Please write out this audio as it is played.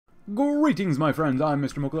Greetings, my friends, I'm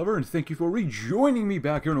Mr. Mochalover, and thank you for rejoining me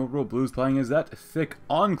back here in Overworld Blues, playing as that thick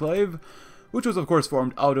Enclave, which was, of course,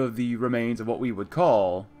 formed out of the remains of what we would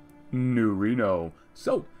call New Reno.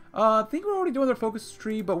 So, I think we're already doing our focus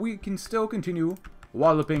tree, but we can still continue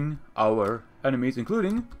walloping our enemies,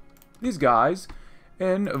 including these guys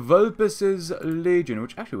in Vulpes' Legion,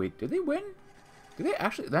 which, actually, wait, did they win? Did they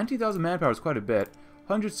actually? 19,000 manpower is quite a bit.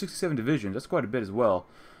 167 divisions, that's quite a bit as well.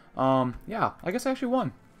 Yeah, I guess I actually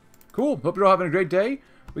won. Cool. Hope you're all having a great day.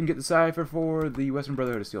 We can get the cipher for the Western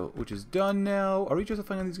Brotherhood of Steel, which is done now. Are we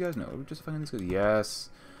justifying on these guys? No. Are we justifying on these guys? Yes.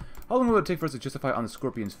 How long will it take for us to justify on the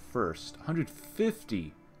Scorpions first?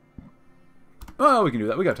 150. Oh, we can do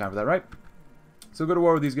that. We got time for that, right? So go to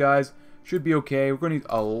war with these guys. Should be okay. We're going to need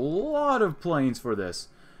a lot of planes for this.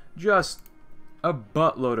 Just a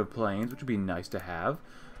buttload of planes, which would be nice to have.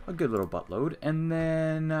 A good little buttload. And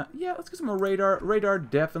then, yeah, let's get some more radar. Radar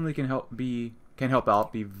definitely can help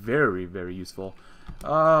out, be very, very useful.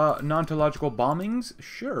 Non-teleological bombings?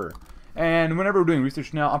 Sure. And whenever we're doing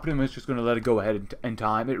research now, I'm pretty much just going to let it go ahead in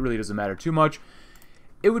time. It really doesn't matter too much.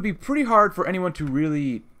 It would be pretty hard for anyone to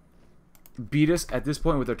really beat us at this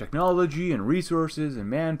point with their technology and resources and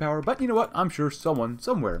manpower. But you know what? I'm sure someone,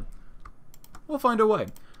 somewhere, will find a way.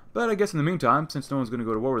 But I guess in the meantime, since no one's going to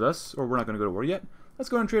go to war with us, or we're not going to go to war yet, let's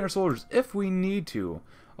go and train our soldiers if we need to.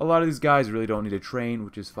 A lot of these guys really don't need to train,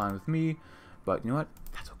 which is fine with me. But you know what?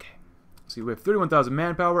 That's okay. See, we have 31,000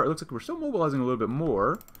 manpower. It looks like we're still mobilizing a little bit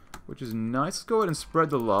more, which is nice. Let's go ahead and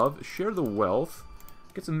spread the love, share the wealth,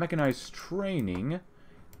 get some mechanized training.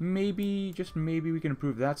 Maybe, just maybe, we can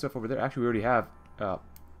improve that stuff over there. Actually, we already have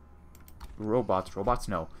robots. Robots?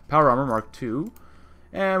 No. Power Armor Mark II.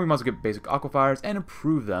 And we must get basic aquifers and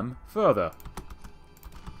improve them further.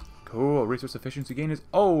 Cool. Resource efficiency gain is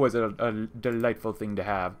always a delightful thing to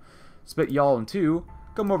have. Split y'all in two.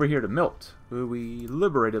 Come over here to Milt, who we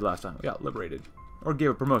liberated last time. Yeah, liberated. Or gave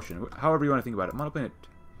a promotion. However you want to think about it. Monoplanet.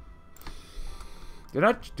 Did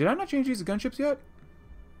I not change these gunships yet?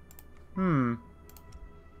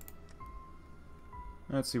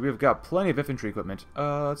 Let's see. We've got plenty of infantry equipment.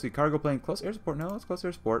 Let's see. Cargo plane. Close air support. No, it's close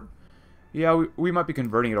air support. Yeah, we might be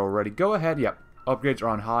converting it already. Go ahead. Yep. Upgrades are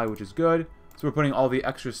on high, which is good. So we're putting all the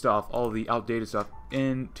extra stuff, all the outdated stuff,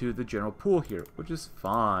 into the general pool here, which is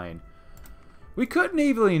fine. We could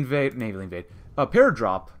naval invade,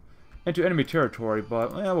 paradrop into enemy territory,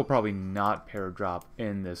 but we'll probably not paradrop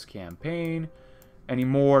in this campaign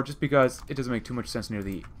anymore, just because it doesn't make too much sense near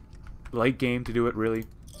the late game to do it, really.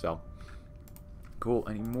 So, cool.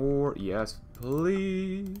 Any more? Yes,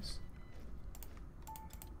 please.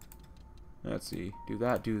 Let's see. Do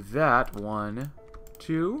that, do that. 1,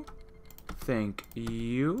 2. Thank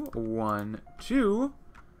you. 1, 2.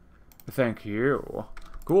 Thank you.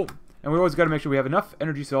 Cool. And we always got to make sure we have enough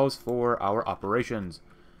energy cells for our operations.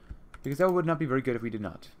 Because that would not be very good if we did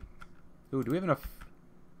not. Ooh, do we have enough?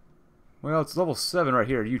 Well, it's level 7 right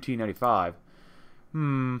here, UT-95.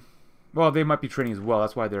 Well, they might be training as well.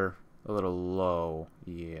 That's why they're a little low.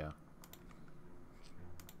 Yeah.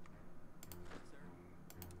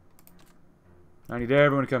 I need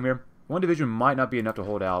everyone to come here. One division might not be enough to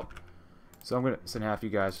hold out. So I'm going to send half you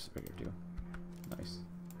guys right here, too. Nice.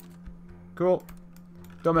 Cool.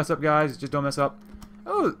 Don't mess up, guys. Just don't mess up.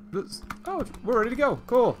 Oh, we're ready to go.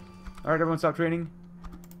 Cool. Alright, everyone stop training.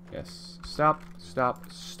 Yes. Stop,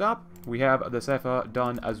 stop, stop. We have the cipher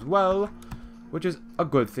done as well, which is a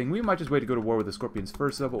good thing. We might just wait to go to war with the Scorpions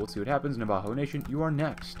first, though, but we'll see what happens. Navajo Nation, you are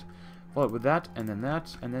next. Follow it with that, and then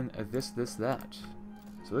this, that.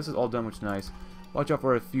 So this is all done, which is nice. Watch out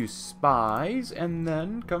for a few spies, and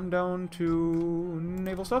then come down to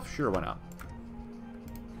naval stuff? Sure, why not?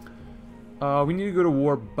 We need to go to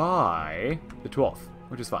war by the 12th,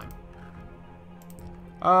 which is fine.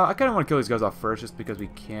 I kind of want to kill these guys off first, just because we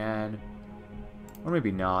can. Or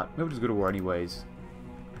maybe not. Maybe we'll just go to war anyways.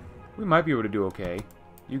 We might be able to do okay.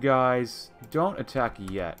 You guys, don't attack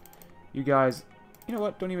yet. You guys, you know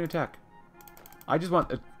what? Don't even attack. I just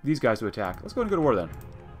want these guys to attack. Let's go and go to war then.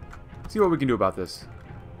 See what we can do about this.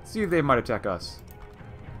 See if they might attack us.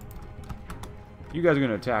 You guys are going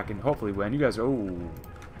to attack and hopefully win. You guys are... Oh...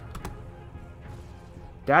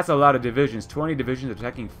 That's a lot of divisions. 20 divisions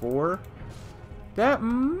attacking 4. That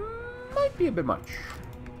might be a bit much.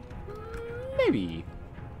 Maybe.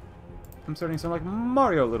 I'm starting to sound like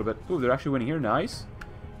Mario a little bit. Ooh, they're actually winning here. Nice.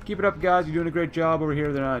 Keep it up, guys. You're doing a great job over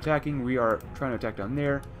here. They're not attacking. We are trying to attack down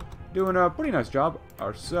there. Doing a pretty nice job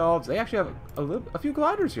ourselves. They actually have a few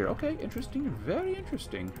gliders here. Okay, interesting. Very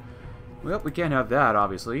interesting. Well, we can't have that,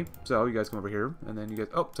 obviously. So, you guys come over here. And then you guys...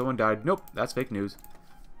 Oh, someone died. Nope, that's fake news.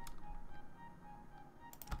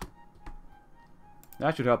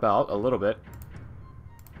 That should help out a little bit.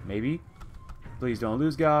 Maybe. Please don't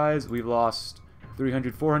lose, guys. We've lost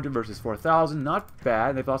 300, 400 versus 4,000. Not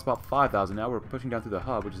bad. They've lost about 5,000 now. We're pushing down through the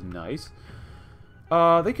hub, which is nice.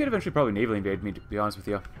 They could eventually probably navally invade me, to be honest with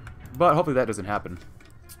you. But hopefully that doesn't happen.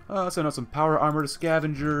 Send out some power armor to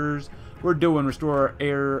scavengers. We're doing restore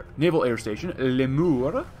naval air station,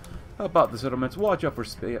 Lemur. About the settlements, watch out for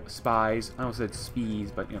spies. I almost said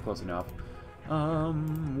spies, but you know, close enough.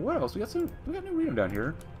 What else? We got new Reno down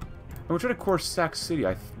here. And we're trying to core Sac City,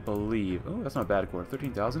 I believe. Oh, that's not a bad core.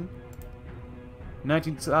 13,000?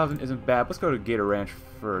 19,000 isn't bad. Let's go to Gator Ranch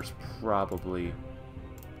first, probably.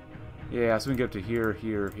 Yeah, so we can get up to here,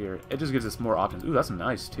 here, here. It just gives us more options. Ooh, that's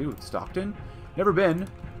nice, too. Stockton? Never been.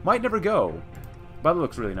 Might never go. But it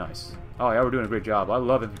looks really nice. Oh, yeah, we're doing a great job. I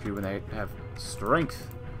love infantry when they have strength.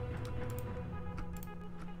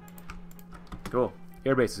 Cool.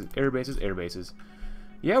 Air bases, air bases, air bases.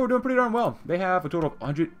 Yeah, we're doing pretty darn well. They have a total of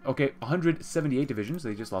 178 divisions.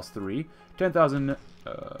 They just lost 3. 10,000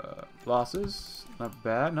 losses. Not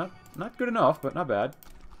bad. Not good enough, but not bad.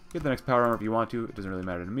 Get the next power armor if you want to. It doesn't really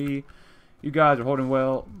matter to me. You guys are holding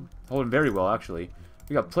well. Holding very well, actually.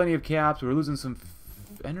 We got plenty of caps. We're losing some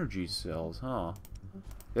energy cells, huh?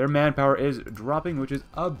 Their manpower is dropping, which is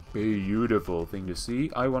a beautiful thing to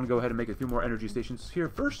see. I want to go ahead and make a few more energy stations here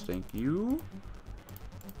first. Thank you.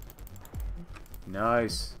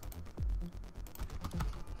 Nice.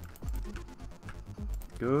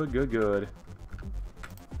 Good, good, good.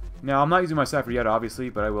 Now, I'm not using my Cypher yet, obviously,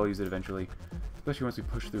 but I will use it eventually. Especially once we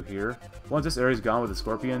push through here. Once this area's gone with the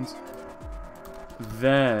Scorpions,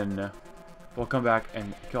 then we'll come back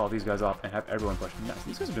and kill all these guys off and have everyone push. Nice.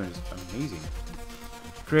 These guys are doing just amazing.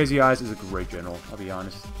 Crazy Eyes is a great general, I'll be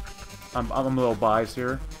honest. I'm a little biased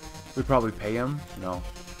here. We'd probably pay him, no,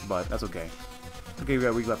 but that's okay. Okay, we got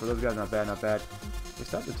a week left for those guys, not bad, not bad. They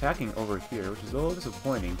stopped attacking over here, which is a little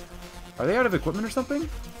disappointing. Are they out of equipment or something?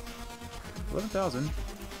 11,000.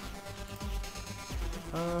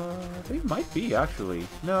 They might be, actually.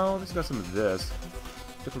 No, this got some of this.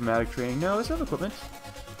 Diplomatic training. No, they still have equipment.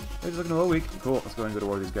 They're just looking a little weak. Cool, let's go ahead and go to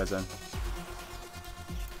war with these guys then.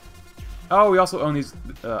 Oh, we also own these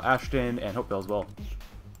Ashton and Hopeville as well.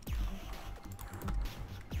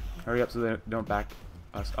 Hurry up so they don't back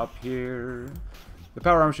us up here. The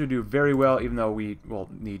power armor should do very well, even though we will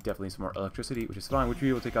need definitely some more electricity, which is fine, which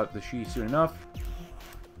we will take out the Shi soon enough.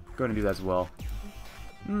 Go ahead and do that as well.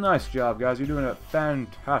 Nice job, guys. You're doing a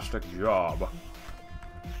fantastic job.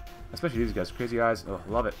 Especially these guys. Crazy Eyes. Oh,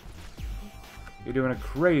 love it. You're doing a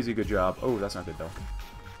crazy good job. Oh, that's not good, though.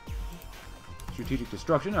 Strategic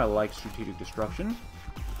destruction. I like strategic destruction.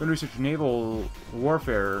 Going to research naval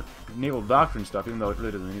warfare, naval doctrine stuff, even though it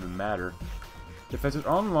really doesn't even matter. Defenses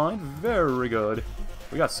online. Very good.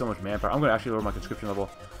 We got so much manpower. I'm going to actually lower my conscription level.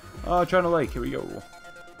 China Lake. Here we go.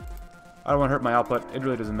 I don't want to hurt my output. It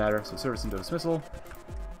really doesn't matter. So service into dismissal.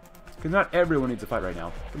 Because not everyone needs to fight right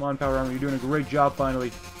now. Come on, Power Armor. You're doing a great job,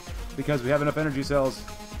 finally. Because we have enough energy cells.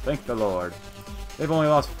 Thank the Lord. They've only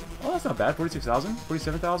lost... Oh, that's not bad. 46,000?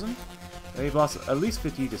 47,000? They've lost at least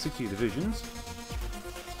 50 to 60 divisions.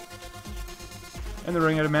 And they're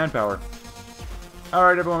running out of manpower.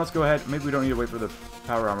 Alright, everyone, let's go ahead. Maybe we don't need to wait for the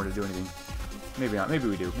Power Armor to do anything. Maybe not. Maybe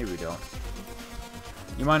we do. Maybe we don't.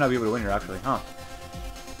 You might not be able to win here, actually. Huh.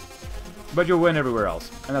 But you'll win everywhere else.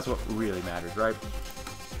 And that's what really matters, right?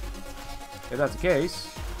 If that's the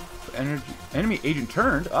case, enemy agent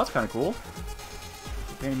turned. Oh, that's kind of cool.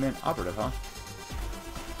 Companion operative, huh?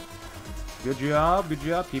 Good job, good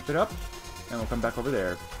job. Keep it up. And we'll come back over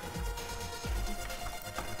there.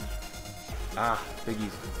 Ah,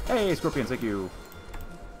 piggies. Hey, Scorpions, thank you.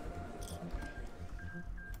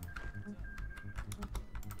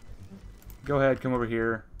 Go ahead, come over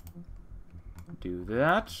here. Do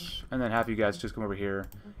that. And then have you guys just come over here.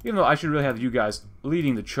 Even though I should really have you guys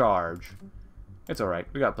leading the charge. It's alright.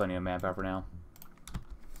 We got plenty of manpower for now.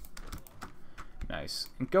 Nice.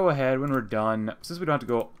 And go ahead when we're done. Since we don't have to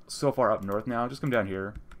go so far up north now, just come down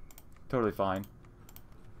here. Totally fine.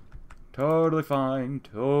 Totally fine.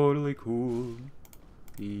 Totally cool.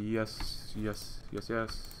 Yes, yes, yes,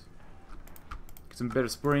 yes. Get some Bitter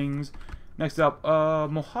Springs. Next up,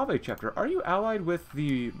 Mojave chapter. Are you allied with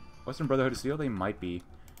the Western Brotherhood of Steel? They might be.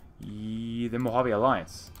 The Mojave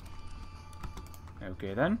Alliance.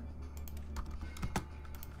 Okay, then.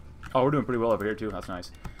 Oh, we're doing pretty well over here, too. That's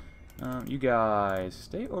nice. You guys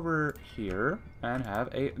stay over here and have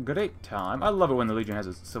a great time. I love it when the Legion has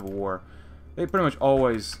a civil war. They pretty much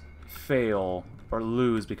always fail or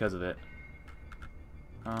lose because of it.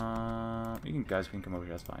 You guys can come over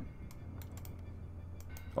here. That's fine.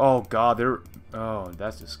 Oh, God. Oh,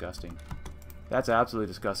 that's disgusting. That's absolutely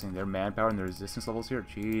disgusting. Their manpower and their resistance levels here.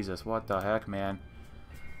 Jesus, what the heck, man.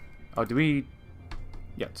 Oh, do we...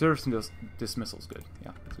 Yeah, service and dismissal's good.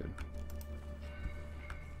 Yeah, that's good.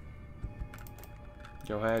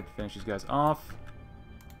 Go ahead, finish these guys off.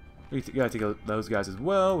 You gotta take those guys as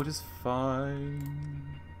well, which is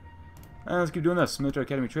fine. And let's keep doing this. Military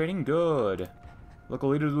Academy training, good. Local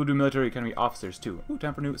leaders will do Military Academy officers too. Ooh,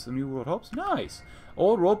 time for some new world hopes. Nice.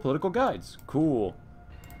 Old world political guides. Cool.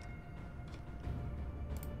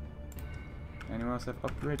 Anyone else have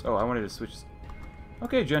upgrades? Oh, I wanted to switch.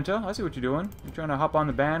 Okay, Genta, I see what you're doing. You're trying to hop on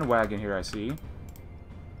the bandwagon here, I see. Trying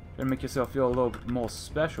to make yourself feel a little bit more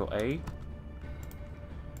special, eh?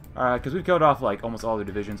 Alright, because we killed off, like, almost all their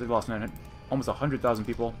divisions. They've lost almost 100,000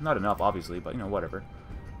 people. Not enough, obviously, but, you know, whatever.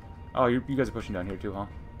 Oh, you guys are pushing down here, too, huh?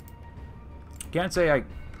 Can't say I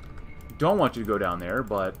don't want you to go down there,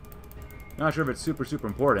 but not sure if it's super, super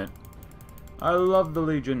important. I love the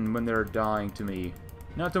Legion when they're dying to me.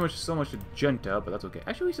 Not so much to Genta, but that's okay.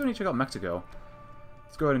 Actually, we still need to check out Mexico.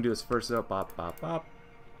 Let's go ahead and do this first, though. Pop, pop, pop.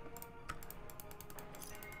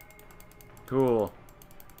 Cool.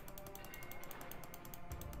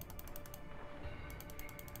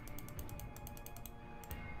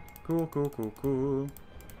 Cool, cool, cool, cool.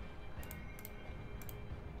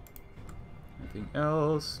 Anything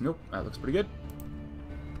else? Nope, that looks pretty good.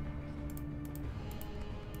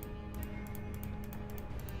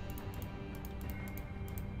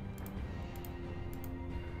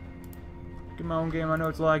 Come on, game, I know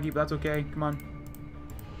it's laggy, but that's okay. Come on.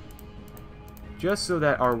 Just so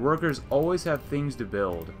that our workers always have things to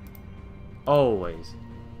build. Always.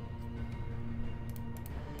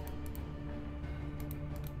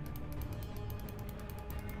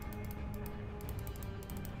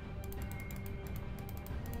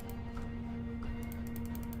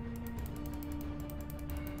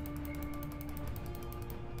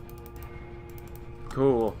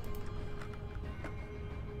 Cool.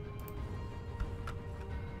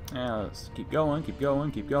 Yeah, let's keep going, keep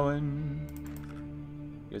going, keep going.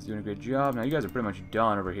 You guys are doing a great job. Now you guys are pretty much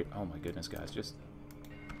done over here. Oh my goodness, guys. Just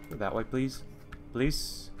go that way, please.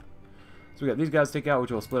 Please. So we got these guys to take out,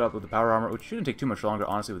 which will split up with the power armor, which shouldn't take too much longer,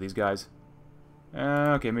 honestly, with these guys.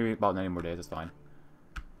 Okay, maybe about 90 more days. That's fine.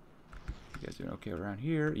 You guys doing okay around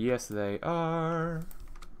here? Yes, they are.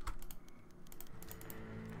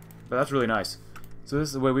 But that's really nice. So this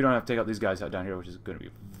is the way we don't have to take out these guys out down here, which is going to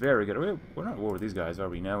be very good. We're not at war with these guys, are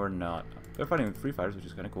we? No, we're not. They're fighting with free fighters, which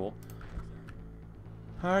is kind of cool.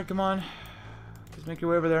 Alright, come on. Just make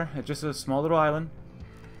your way over there. It's just a small little island.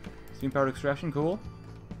 Steam-powered extraction, cool.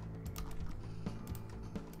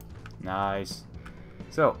 Nice.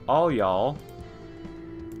 So, all y'all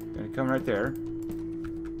gonna come right there.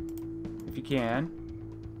 If you can.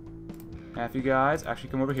 Half you guys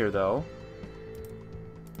actually come over here, though.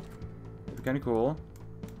 Kind of cool.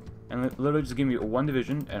 And literally just give me one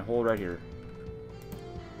division and hold right here.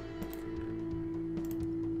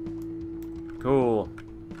 Cool.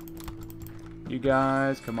 You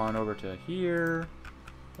guys come on over to here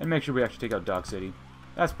and make sure we actually take out Dog City.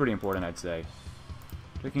 That's pretty important, I'd say.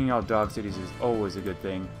 Taking out Dog Cities is always a good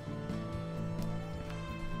thing.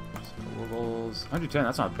 110,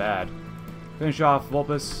 that's not bad. Finish off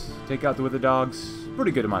Vulpus, take out the Wither Dogs. Pretty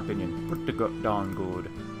good in my opinion. Pretty darn good.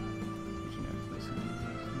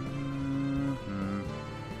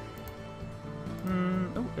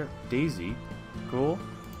 Daisy. Cool.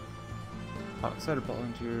 Outside of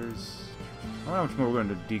volunteers. I don't know how much more we're going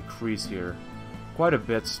to decrease here. Quite a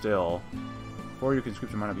bit still. 4-year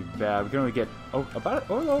conscription might not be bad. We can only get about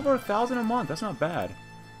over 1,000 a month. That's not bad.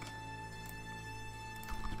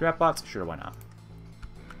 Scrap bots? Sure, why not?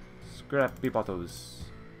 Scrap those.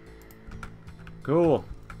 Cool.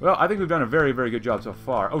 Well, I think we've done a very, very good job so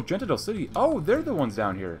far. Oh, Gentadel City. Oh, they're the ones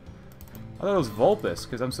down here. I thought it was Vulpus,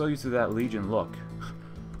 because I'm so used to that Legion look.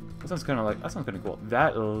 That sounds kind of cool.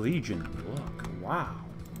 That Legion look. Wow.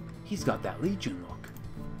 He's got that Legion look.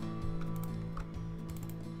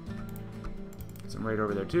 Some raid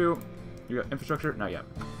over there, too. You got infrastructure? Not yet.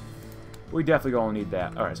 We definitely gonna need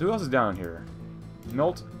that. Alright, so who else is down here?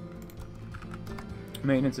 Milt.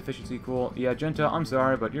 Maintenance efficiency, cool. Yeah, Genta, I'm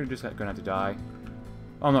sorry, but you're just gonna have to die.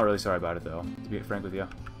 I'm not really sorry about it, though, to be frank with you.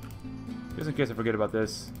 Just in case I forget about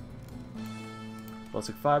this.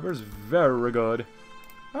 Ballistic fibers, very good.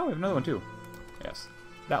 Oh, we have another one too. Yes.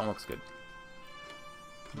 That one looks good.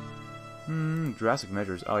 Drastic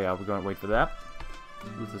measures. Oh yeah, we're going to wait for that.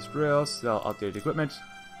 Ruthless drill, sell outdated equipment.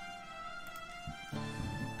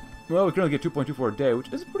 Well, we can only get 2.24 a day,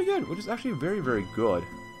 which is pretty good. Which is actually very, very good.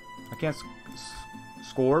 I can't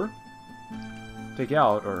score, take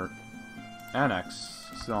out, or annex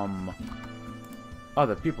some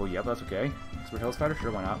other people. Yeah, but that's okay. Expert Hills Fighter?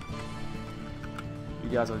 Sure, why not? You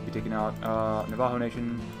guys will be taken out. Navajo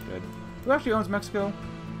Nation, good. Who actually owns Mexico?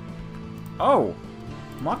 Oh,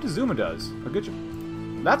 Moctezuma does. A good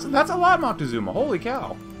That's a lot, Moctezuma. Holy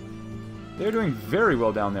cow. They're doing very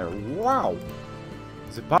well down there. Wow.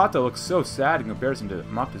 Zapata looks so sad in comparison to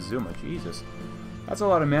Moctezuma. Jesus. That's a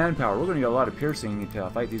lot of manpower. We're going to need a lot of piercing to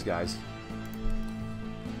fight these guys.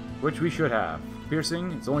 Which we should have.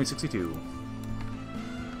 Piercing, it's only 62.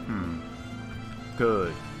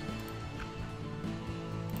 Good.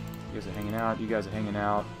 You guys are hanging out. You guys are hanging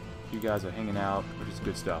out. You guys are hanging out, which is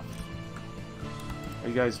good stuff. Are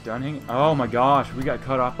you guys done hanging? Oh my gosh, we got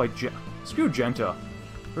cut off by Screw Genta.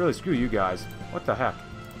 Really, screw you guys. What the heck?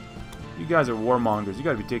 You guys are warmongers. You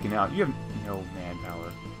gotta be taken out. You have no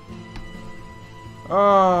manpower.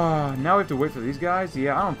 Now we have to wait for these guys?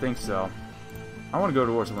 Yeah, I don't think so. I want to go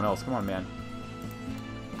towards someone else. Come on, man.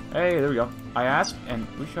 Hey, there we go. I asked, and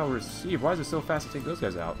we shall receive. Why is it so fast to take those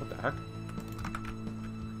guys out? What the heck?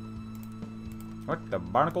 What? The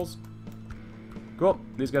barnacles? Cool.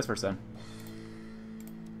 These guys first, then.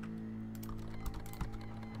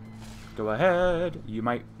 Go ahead. You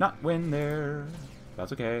might not win there.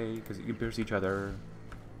 That's okay, because you can pierce each other.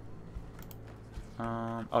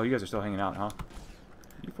 Oh, you guys are still hanging out, huh?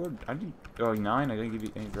 E4, I didn't... Oh, 9? I didn't give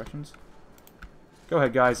you any directions? Go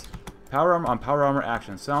ahead, guys. Power armor on power armor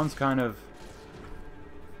action. Sounds kind of...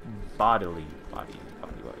 bodily. Body.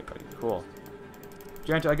 Cool.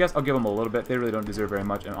 Genta, I guess I'll give them a little bit. They really don't deserve very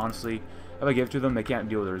much, and honestly, if I give it to them, they can't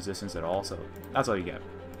deal with the resistance at all, so that's all you get.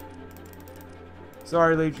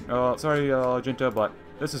 Sorry, Legion. Sorry, Genta, but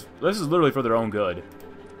this is literally for their own good.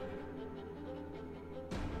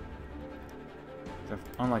 So,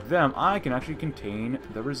 unlike them, I can actually contain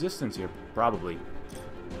the resistance here, probably.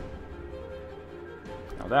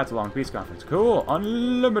 Now that's a long peace conference. Cool,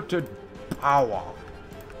 unlimited power. All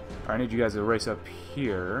right, I need you guys to race up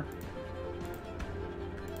here.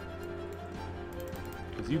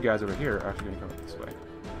 Because you guys over here are actually going to come up this way.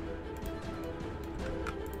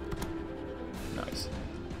 Nice.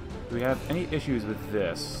 Do we have any issues with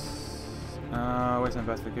this? Wasteland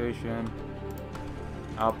pacification.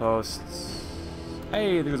 Outposts.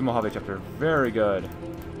 Hey, there's a Mojave chapter. Very good.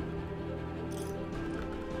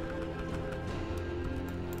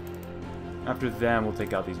 After them, we'll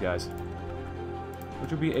take out these guys.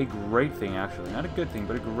 Which would be a great thing, actually. Not a good thing,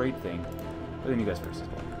 but a great thing. But then you guys first as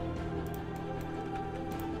well.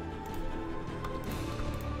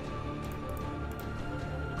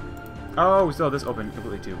 Oh, we still have this open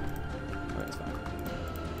completely too. Okay, that's fine.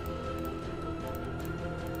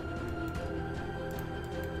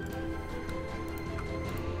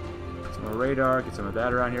 Some more radar, get some of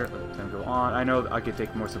that around here. Let time go on. I know I could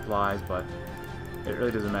take more supplies, but it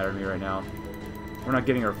really doesn't matter to me right now. We're not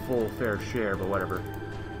getting our full fair share, but whatever.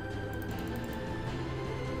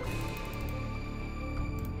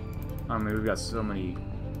 I mean, we've got so many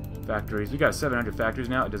factories. We got 700 factories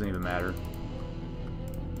now. It doesn't even matter.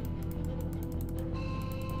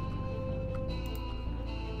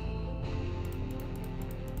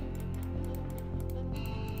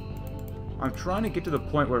 I'm trying to get to the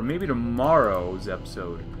point where maybe tomorrow's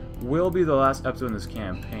episode will be the last episode in this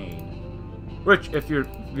campaign. Which, if you're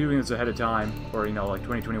viewing this ahead of time, or, you know, like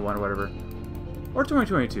 2021 or whatever, or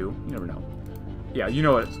 2022, you never know. Yeah, you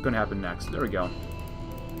know what's going to happen next. There we go.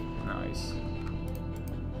 Nice.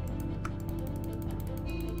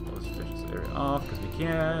 Let's finish this area off, because we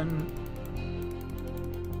can.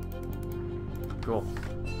 Cool.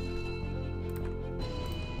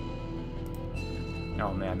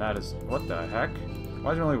 Oh man, that is... What the heck?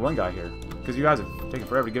 Why is there only one guy here? Because you guys are taking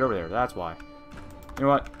forever to get over there. That's why. You know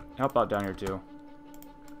what? Help out down here too.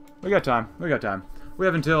 We got time. We got time. We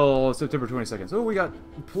have until September 22nd. So we got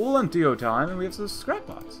plenty of time, and we have some scrap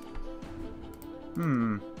bots.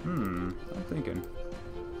 I'm thinking.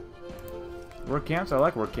 Work camps? I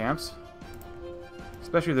like work camps.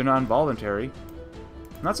 Especially if they're non-voluntary.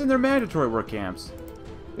 I'm not saying they're mandatory work camps.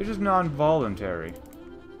 They're just non-voluntary.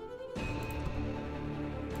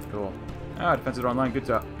 Cool. Ah, defensive online. Good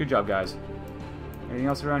job, guys. Anything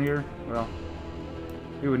else around here? Well,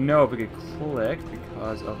 we would know if we could click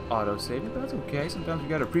because of autosave, but that's okay. Sometimes you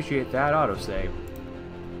gotta appreciate that autosave.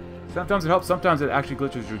 Sometimes it helps, sometimes it actually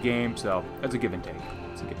glitches your game, so that's a give and take.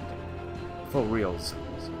 It's a give and take. For reals.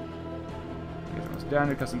 Get those down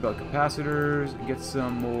here, custom built capacitors, get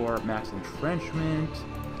some more max entrenchment.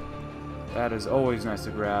 That is always nice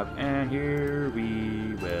to grab, and here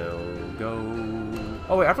we will go.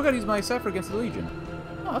 Oh wait, I forgot to use my Cypher against the Legion.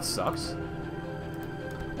 Oh, that sucks.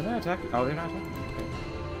 Are they attacking? Oh, they're not attacking. Okay.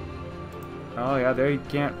 Oh yeah, they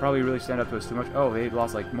can't probably really stand up to us too much. Oh, they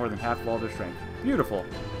lost like more than half of all their strength. Beautiful.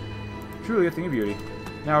 Truly a thing of beauty.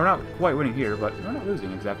 Now, we're not quite winning here, but we're not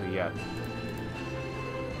losing exactly yet.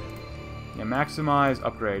 Yeah, maximize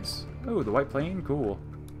upgrades. Oh, the white plane? Cool.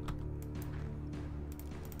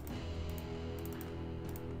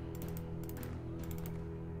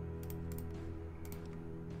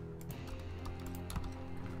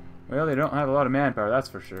 Well, they don't have a lot of manpower, that's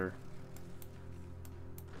for sure.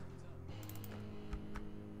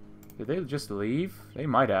 Did they just leave? They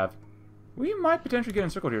might have. We might potentially get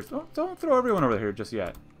encircled here. Don't throw everyone over here just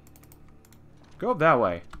yet. Go up that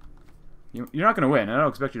way. You're not going to win. I don't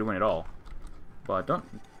expect you to win at all. But don't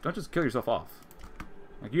just kill yourself off.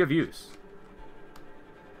 Like, you have use.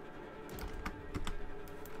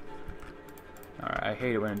 Alright, I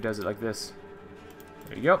hate it when it does it like this.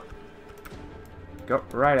 There you go. Go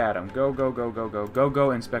right at him. Go, go, go, go, go. Go,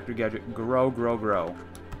 go, Inspector Gadget. Grow, grow, grow.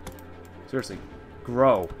 Seriously.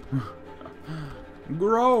 Grow.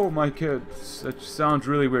 Grow, my kids. That sounds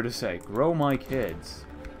really weird to say. Grow my kids.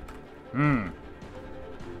 Now,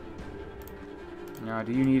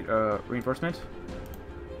 do you need reinforcement?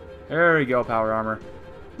 There we go, power armor.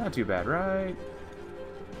 Not too bad, right?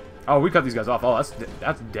 Oh, we cut these guys off. Oh,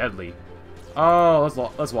 that's deadly. Oh,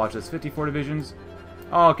 let's watch this. 54 divisions.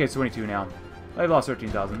 Oh, okay, it's 22 now. They've lost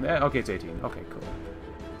 13,000. Okay, it's 18. Okay, cool.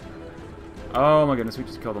 Oh my goodness, we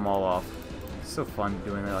just killed them all off. It's so fun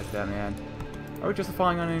doing it like that, man. Are we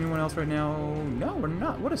justifying on anyone else right now? No, we're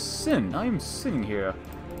not. What a sin. I am sinning here.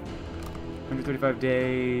 135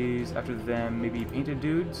 days after them. Maybe painted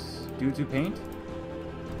dudes? Dudes who paint?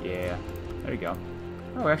 Yeah. There you go.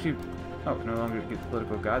 Oh, actually... Oh, no longer get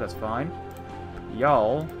political guy. That's fine.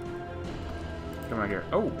 Y'all... Come right here.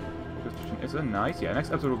 Oh! Is that nice? Yeah,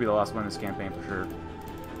 next episode will be the last one in this campaign for sure.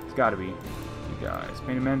 It's gotta be. You guys.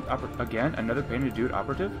 Painted man... Again? Another painted dude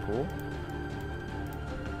operative? Cool.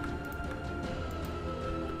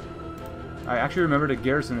 I actually remember to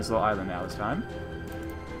garrison this little island now this time.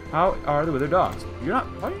 How are the withered dogs? You're not...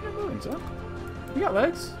 Why are you not moving, son? You got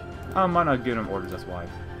legs? I might not give them orders, that's why.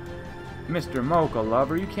 Mr. Mocha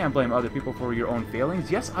Lover, you can't blame other people for your own failings.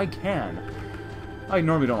 Yes, I can. I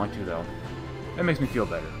normally don't like to, though. It makes me feel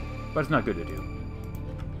better. But it's not good to do.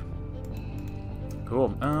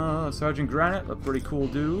 Cool. Sergeant Granite, a pretty cool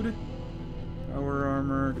dude. Power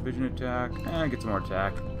armor, division attack. Get some more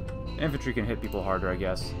attack. Infantry can hit people harder, I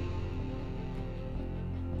guess.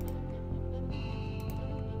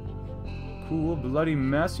 Cool, bloody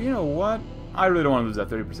mess. You know what? I really don't want to lose that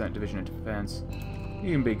 30% division in defense.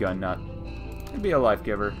 You can be gun nut. And be a life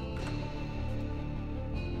giver.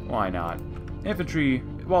 Why not? Infantry,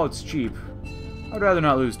 while it's cheap, I'd rather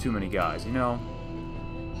not lose too many guys, you know?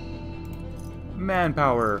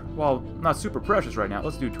 Manpower, while not super precious right now,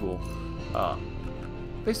 let's do tool.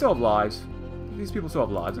 They still have lives. These people still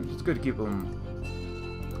have lives, and it's good to keep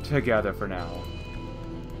them together for now.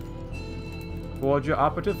 Forger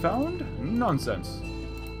operative found? Nonsense.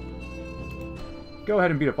 Go ahead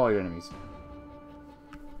and beat up all your enemies.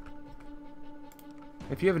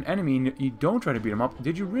 If you have an enemy and you don't try to beat them up,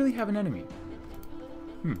 did you really have an enemy?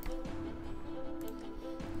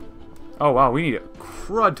 Oh wow, we need a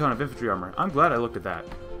crud ton of infantry armor. I'm glad I looked at that.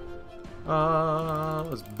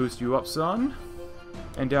 Let's boost you up, son.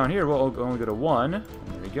 And down here, we'll only go to 1. And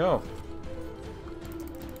there we go.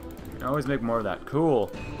 You can always make more of that.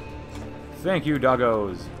 Cool. Thank you,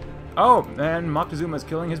 doggos. Oh, and Moctezuma's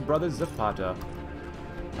killing his brother Zapata.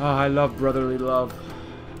 Oh, I love brotherly love.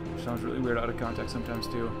 Sounds really weird out of context sometimes,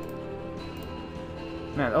 too.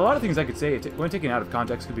 Man, a lot of things I could say, when taken out of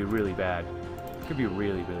context, could be really bad. Could be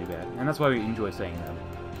really, really bad. And that's why we enjoy saying them.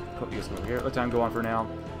 Put this over here. Let time go on for now.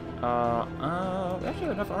 We actually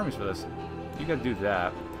have enough armies for this. You gotta do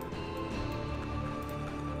that.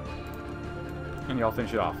 And y'all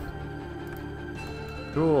finish it off.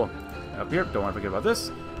 Cool. Up here, don't want to forget about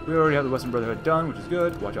this. We already have the Western Brotherhood done, which is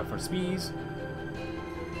good. Watch out for Spees.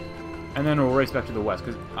 And then we'll race back to the west,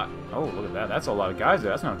 because... oh, look at that. That's a lot of guys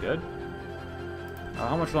there. That's not good.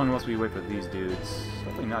 How much longer must we wait for these dudes?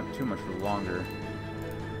 Hopefully not too much longer.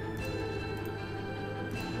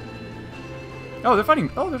 Oh, they're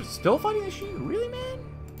fighting... Oh, they're still fighting the Shi? Really, man?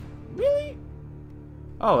 Really?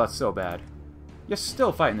 Oh, that's so bad. You're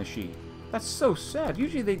still fighting the Shi. That's so sad.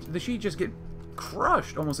 Usually the Shi just get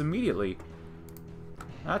crushed almost immediately.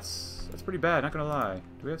 That's pretty bad, not gonna lie.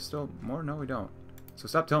 Do we have still more? No, we don't. So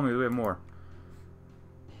stop telling me we have more.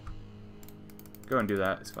 Go and do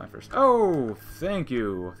that. It's fine first. Oh, thank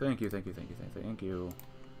you. Thank you, thank you, thank you, thank you.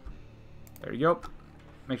 There you go.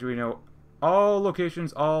 Make sure we know all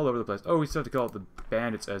locations all over the place. Oh, we still have to kill out the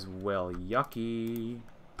bandits as well. Yucky.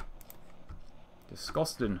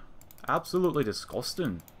 Disgusting. Absolutely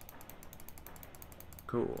disgusting.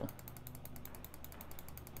 Cool.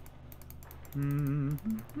 Tohono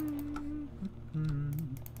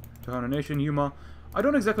Nation, Yuma. I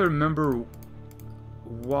don't exactly remember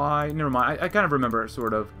why. Never mind. I kind of remember,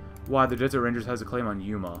 sort of, why the Desert Rangers has a claim on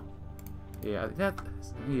Yuma. Yeah,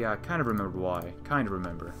 yeah, I kind of remember why. Kind of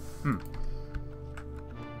remember.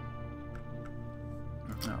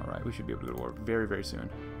 Alright, we should be able to go to war very, very soon.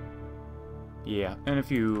 Yeah, in a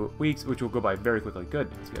few weeks, which will go by very quickly.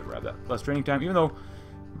 Good. Let's get rid of that. Less training time, even though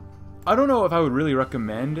I don't know if I would really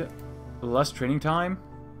recommend less training time.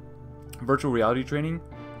 Virtual reality training.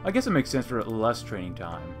 I guess it makes sense for less training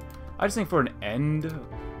time. I just think for an end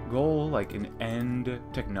goal, like an end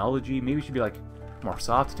technology, maybe it should be like more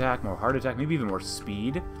soft attack, more hard attack, maybe even more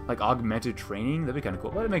speed, like augmented training. That'd be kind of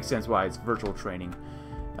cool. But it makes sense why it's virtual training.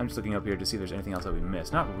 I'm just looking up here to see if there's anything else that we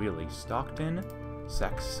missed. Not really. Stockton,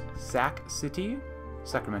 Sac City,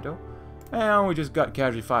 Sacramento. And we just got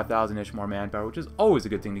casually 5,000-ish more manpower, which is always a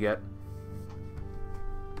good thing to get.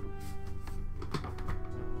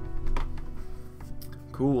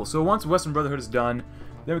 Cool. So once Western Brotherhood is done,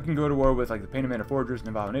 then we can go to war with like the Painted Man Forgers,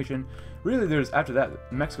 Navajo Nation. Really, there's after that,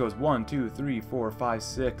 Mexico is 1, 2, 3, 4, 5,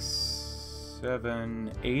 6,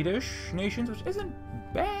 7, 8-ish nations, which isn't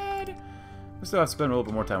bad. We still have to spend a little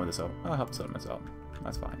bit more time with this, so I'll help settlements out.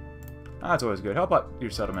 That's fine. That's always good. Help out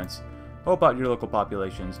your settlements. Help out your local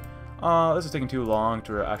populations. This is taking too long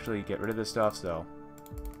to actually get rid of this stuff, so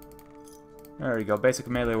there you go. Basic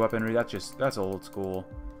melee weaponry. That's old school.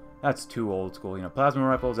 That's too old school. You know, plasma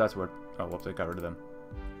rifles. That's where. Oh, whoops! I got rid of them.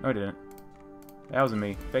 No, I didn't. That wasn't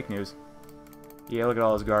me. Fake news. Yeah, look at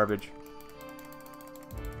all this garbage.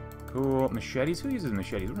 Cool. Machetes? Who uses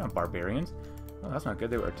machetes? We're not barbarians. Oh, that's not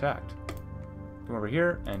good. They were attacked. Come over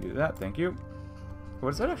here and do that. Thank you. What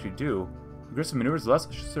does that actually do? Aggressive maneuvers, less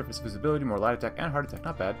surface visibility, more light attack, and hard attack.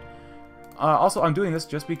 Not bad. Also, I'm doing this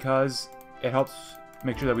just because it helps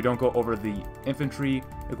make sure that we don't go over the infantry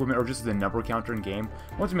equipment or just the number counter in game.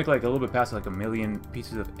 Once you make like a little bit past like 1 million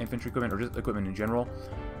pieces of infantry equipment or just equipment in general,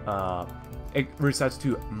 it resets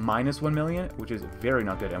to -1 million, which is very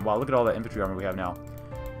not good. And wow, look at all that infantry armor we have now.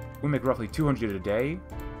 We make roughly 200 a day,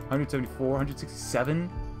 174, 167,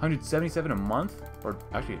 177 a month. Or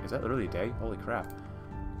actually, is that literally a day? Holy crap.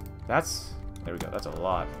 There we go, that's a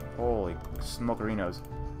lot. Holy smokerinos.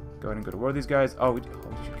 Go ahead and go to war with these guys. Oh, we should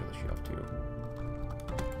kill the shield too.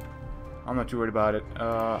 I'm not too worried about it.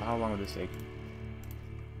 How long will this take?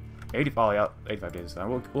 85 days this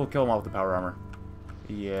time. We'll kill them all with the power armor.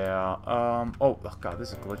 Yeah, oh god,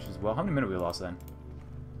 this is glitched as well. How many minutes we lost then?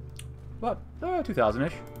 About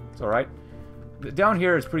 2,000-ish. It's alright. Down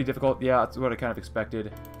here is pretty difficult. Yeah, that's what I kind of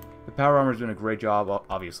expected. The power armor's doing a great job,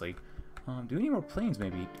 obviously. Do we need more planes,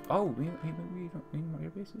 maybe? Oh, we don't need more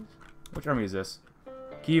air bases? Which army is this?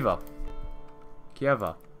 Kieva.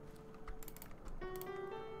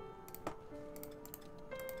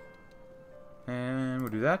 And we'll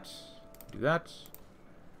do that. Do that.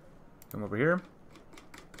 Come over here.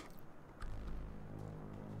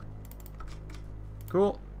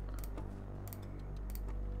 Cool.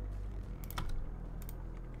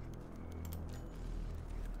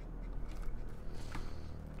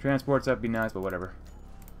 Transports, that'd be nice, but whatever.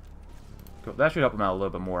 Cool. That should help them out a little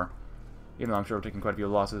bit more. Even though I'm sure we're taking quite a few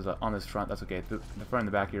losses on this front, that's okay. The front and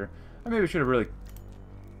the back here. I maybe should have really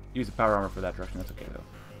used the power armor for that direction. That's okay, though.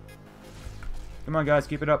 Come on, guys.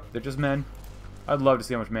 Keep it up. They're just men. I'd love to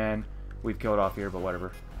see how much man we've killed off here, but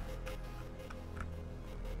whatever.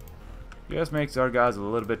 Just makes our guys a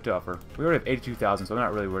little bit tougher. We already have 82,000, so I'm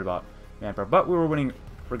not really worried about manpower. But we were winning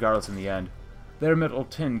regardless in the end. Their metal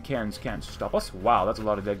tin cans can't stop us. Wow, that's a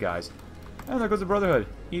lot of dead guys. And there goes the Brotherhood.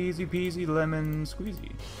 Easy peasy lemon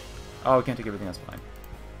squeezy. Oh, we can't take everything. That's fine.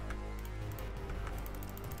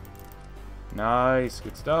 Nice.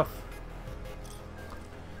 Good stuff.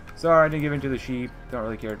 Sorry, I didn't give in to the sheep. Don't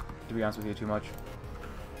really care, to be honest with you, too much.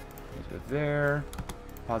 Let's go there.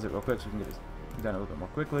 Pause it real quick so we can get this done a little bit more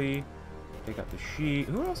quickly. Take out the sheep.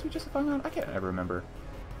 Who else are we justifying on? I can't ever remember.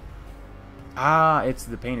 Ah, it's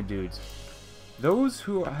the painted dudes. Those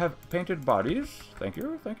who have painted bodies. Thank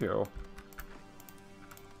you, thank you.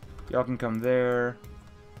 Y'all can come there.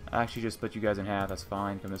 I actually just split you guys in half. That's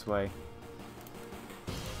fine. Come this way.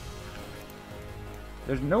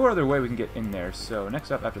 There's no other way we can get in there. So next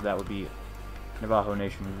up after that would be Navajo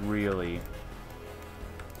Nation, really.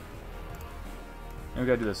 And we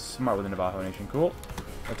gotta do this smart with the Navajo Nation. Cool.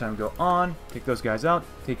 Let time go on. Take those guys out.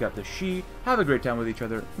 Take out the she. Have a great time with each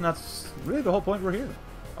other. And that's really the whole point we're here.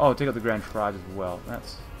 Oh, take out the Grand Tribes as well.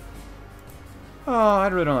 That's... Oh, I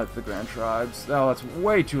really don't like the Grand Tribes. Oh, that's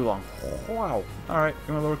way too long. Wow. Alright,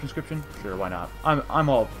 you want to lower conscription? Sure, why not? I'm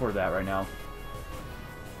all for that right now.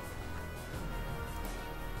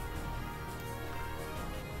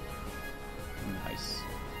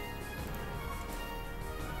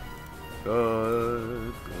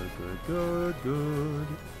 Good. Good.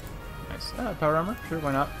 Nice. Power armor? Sure,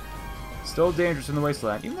 why not? Still dangerous in the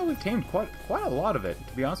wasteland, even though we've tamed quite a lot of it,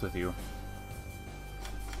 to be honest with you.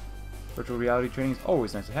 Virtual reality training is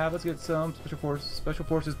always nice to have. Let's get some special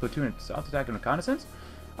forces platoon and stealth attack and reconnaissance.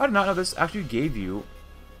 I did not know this actually gave you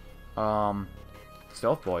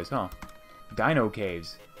stealth boys, huh? Dino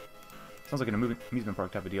caves. Sounds like an amusement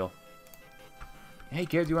park type of deal. Hey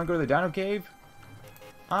kids, you want to go to the Dino Cave?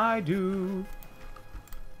 I do.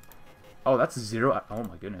 Oh, that's 0. Oh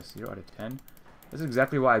my goodness, 0 out of 10. This is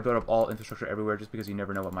exactly why I built up all infrastructure everywhere, just because you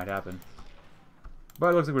never know what might happen. But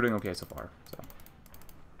it looks like we're doing okay so far. So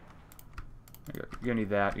you're gonna need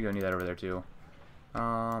that. You're gonna need that over there too.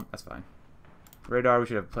 That's fine. Radar. We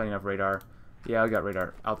should have plenty enough radar. Yeah, we got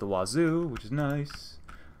radar out the wazoo, which is nice.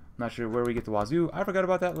 Not sure where we get the wazoo. I forgot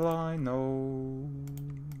about that line. No.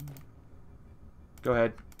 Go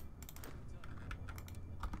ahead.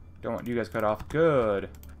 Don't want you guys cut off. Good.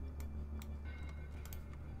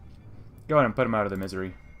 Go ahead and put him out of the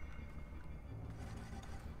misery.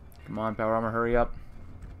 Come on, power armor, hurry up.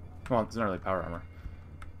 Well, it's not really power armor.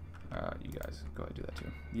 You guys, go ahead and do that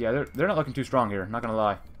too. Yeah, they're not looking too strong here, not gonna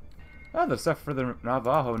lie. Oh, the stuff for the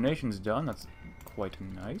Navajo Nation's done. That's quite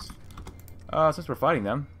nice. Since we're fighting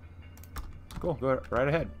them, cool, go right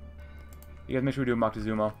ahead. You guys make sure we do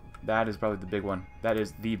Moctezuma. That is probably the big one. That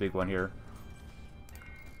is the big one here.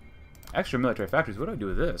 Extra military factories. What do I do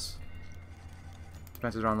with this?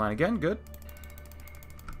 Defenses are online again. Good.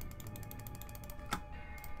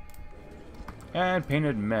 And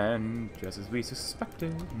painted men, just as we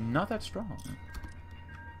suspected. Not that strong.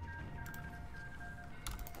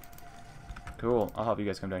 Cool. I'll help you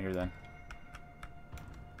guys come down here then.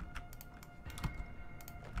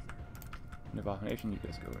 Navajo Nation, you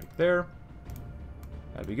guys go right there.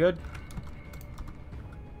 That'd be good.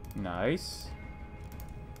 Nice.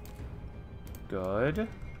 Good.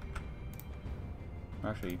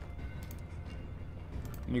 Actually,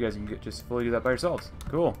 you guys can just fully do that by yourselves.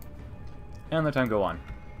 Cool. And let time go on.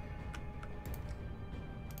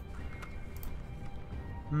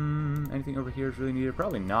 Anything over here is really needed?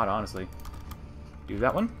 Probably not, honestly. Do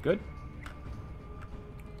that one. Good.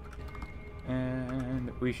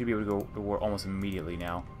 And we should be able to go to war almost immediately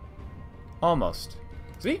now. Almost.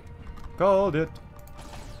 See? Called it.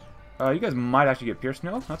 You guys might actually get pierced.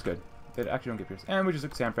 No, that's good. They actually don't get pierced. And we just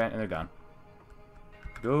took San Fran and they're gone.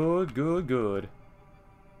 Good, good, good.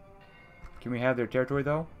 Can we have their territory,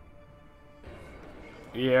 though?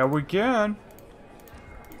 Yeah, we can.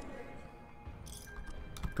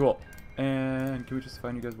 Cool. And can we just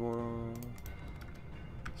find you guys more?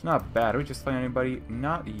 It's not bad. Are we just find anybody?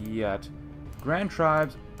 Not yet. Grand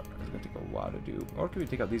Tribes. It's going to take a while to do. Or can we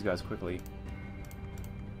take out these guys quickly?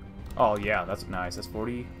 Oh, yeah. That's nice. That's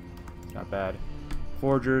 40. It's not bad.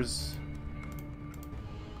 Forgers.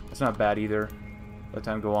 That's not bad either. Let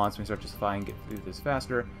time go on so we start just fine, get through this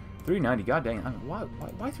faster. 390, god dang. I mean,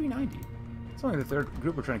 why 390? It's only the third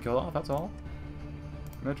group we're trying to kill off, that's all.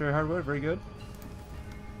 Military hardware, very good.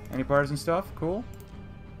 Any partisan stuff, cool.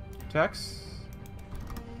 Techs.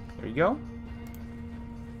 There you go.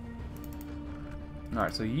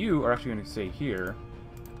 Alright, so you are actually going to stay here.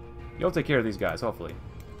 You'll take care of these guys, hopefully.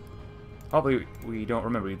 Hopefully we don't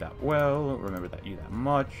remember you that well, remember you that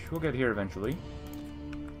much. We'll get here eventually.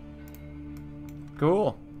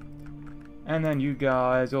 Cool. And then you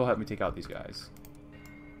guys will help me take out these guys.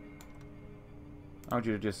 I want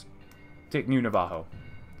you to just take New Navajo.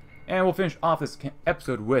 And we'll finish off this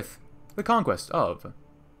episode with the conquest of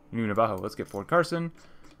New Navajo. Let's get Fort Carson.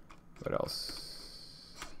 What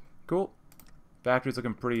else? Cool. Factory's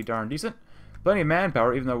looking pretty darn decent. Plenty of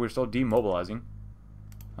manpower, even though we're still demobilizing.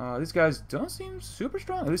 These guys don't seem super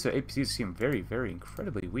strong. At least the APCs seem very, very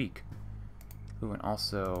incredibly weak. Ooh, and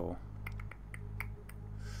also...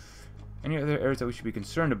 any other areas that we should be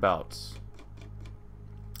concerned about?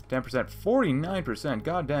 10%, 49%,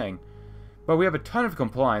 god dang. But we have a ton of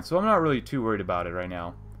compliance, so I'm not really too worried about it right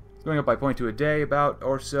now. It's going up by 0.2 a day, about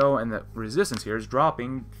or so, and the resistance here is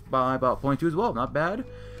dropping by about 0.2 as well. Not bad.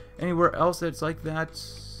 Anywhere else that's like that?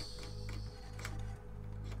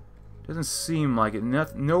 Doesn't seem like it.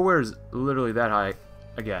 Nowhere is literally that high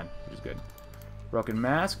again, which is good. Broken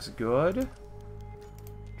masks, good.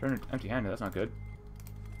 Turn it empty-handed, that's not good.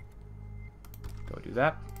 Go do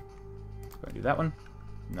that. Go do that one.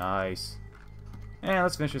 Nice. And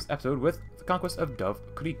let's finish this episode with the conquest of Dove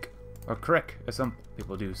Creek. Or Creek, as some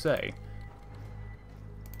people do say.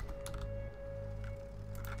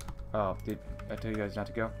 Oh, did I tell you guys not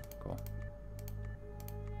to go? Cool.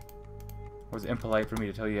 Was it impolite for me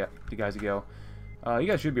to tell you guys to go? You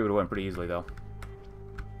guys should be able to win pretty easily, though.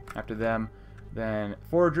 After them, then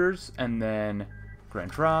Forgers, and then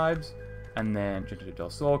Grand Tribes, and then Gente del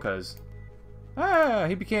Sol, because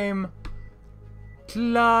he became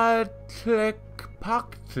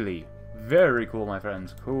Tlatlekpactli. Very cool, my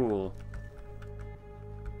friends. Cool.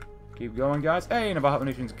 Keep going, guys. Hey, and about half the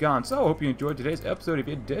nation's gone. So, I hope you enjoyed today's episode. If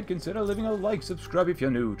you did, consider leaving a like, subscribe if you're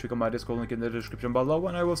new. Check out my Discord link in the description below,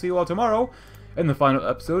 and I will see you all tomorrow in the final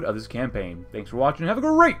episode of this campaign. Thanks for watching. Have a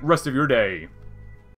great rest of your day.